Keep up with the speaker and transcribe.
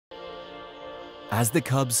As the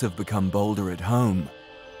cubs have become bolder at home,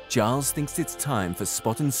 Giles thinks it's time for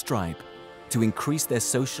Spot and Stripe to increase their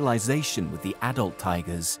socialization with the adult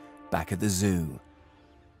tigers back at the zoo.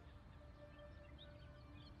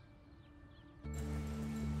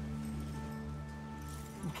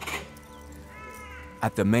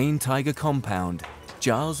 At the main tiger compound,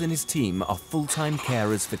 Giles and his team are full-time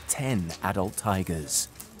carers for 10 adult tigers,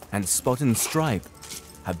 and Spot and Stripe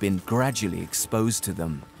have been gradually exposed to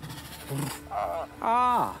them.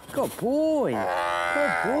 Ah, good boy.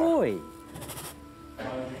 Good boy.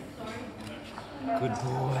 Good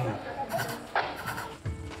boy.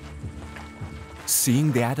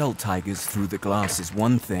 Seeing the adult tigers through the glass is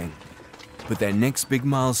one thing, but their next big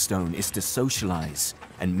milestone is to socialize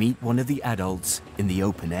and meet one of the adults in the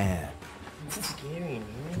open air. It's scary in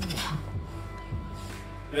here.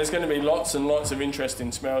 There's going to be lots and lots of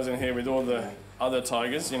interesting smells in here with all the other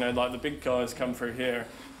tigers. You know, like the big guys come through here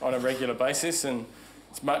on a regular basis, and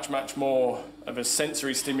it's much, much more of a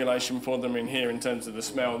sensory stimulation for them in here in terms of the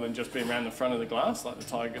smell than just being around the front of the glass. Like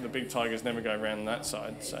the big tigers never go around that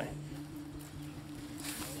side, so.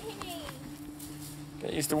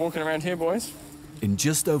 Get used to walking around here, boys. In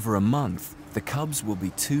just over a month, the cubs will be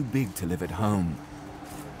too big to live at home.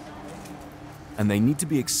 And they need to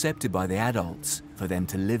be accepted by the adults for them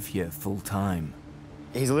to live here full-time.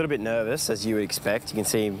 He's a little bit nervous, as you would expect. You can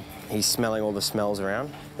see he's smelling all the smells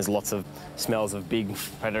around. There's lots of smells of big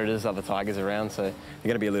predators, other tigers around, so you're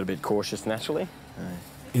going to be a little bit cautious naturally.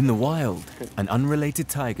 In the wild, an unrelated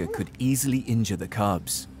tiger could easily injure the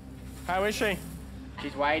cubs. How is she?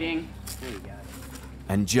 She's waiting. There you go.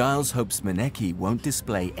 And Giles hopes Maneki won't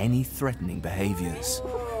display any threatening behaviors.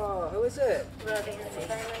 Oh, who is it?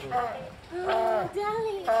 Oh,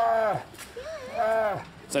 darling.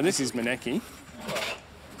 So this is Maneki.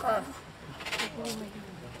 Well,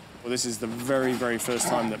 this is the very, very first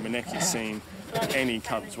time that Maneki's seen any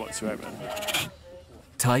cubs whatsoever.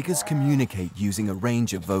 Tigers communicate using a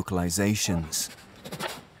range of vocalizations.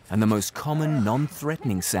 And the most common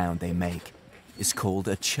non-threatening sound they make is called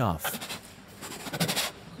a chuff.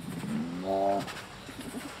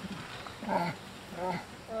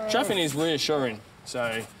 Chuffing is reassuring.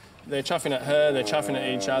 So they're chuffing at her, they're chuffing at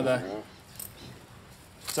each other.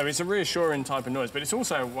 So it's a reassuring type of noise, but it's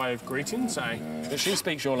also a way of greeting, so that she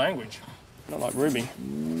speaks your language, not like Ruby.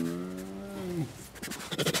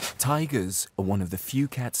 Tigers are one of the few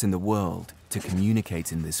cats in the world to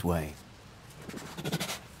communicate in this way.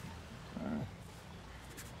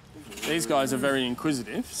 These guys are very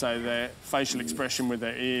inquisitive, so their facial expression with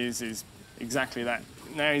their ears is exactly that.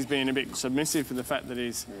 Now he's being a bit submissive for the fact that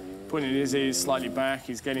he's putting his ears slightly back,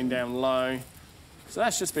 he's getting down low. So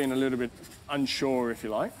that's just being a little bit unsure, if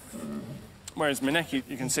you like. Whereas Maneki,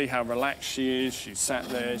 you can see how relaxed she is. She's sat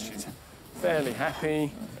there, she's fairly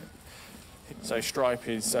happy. So Stripe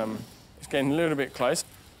is getting a little bit close.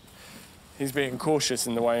 He's being cautious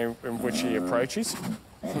in the way in which he approaches.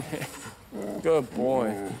 Good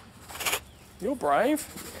boy. You're brave.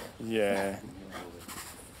 Yeah.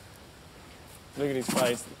 Look at his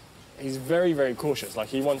face. He's very, very cautious. Like,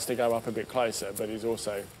 he wants to go up a bit closer, but he's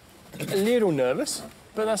also a little nervous,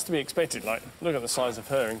 but that's to be expected. Like, look at the size of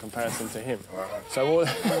her in comparison to him. So,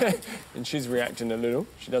 and she's reacting a little.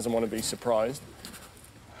 She doesn't want to be surprised.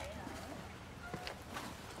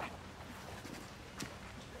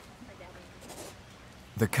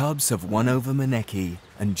 The cubs have won over Maneki,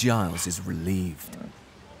 and Giles is relieved.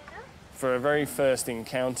 For a very first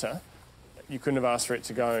encounter, you couldn't have asked for it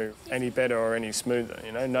to go any better or any smoother.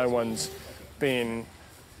 You know, no one's being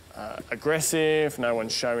aggressive, no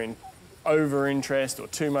one's showing over interest or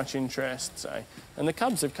too much interest. So, and the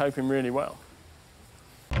cubs are coping really well.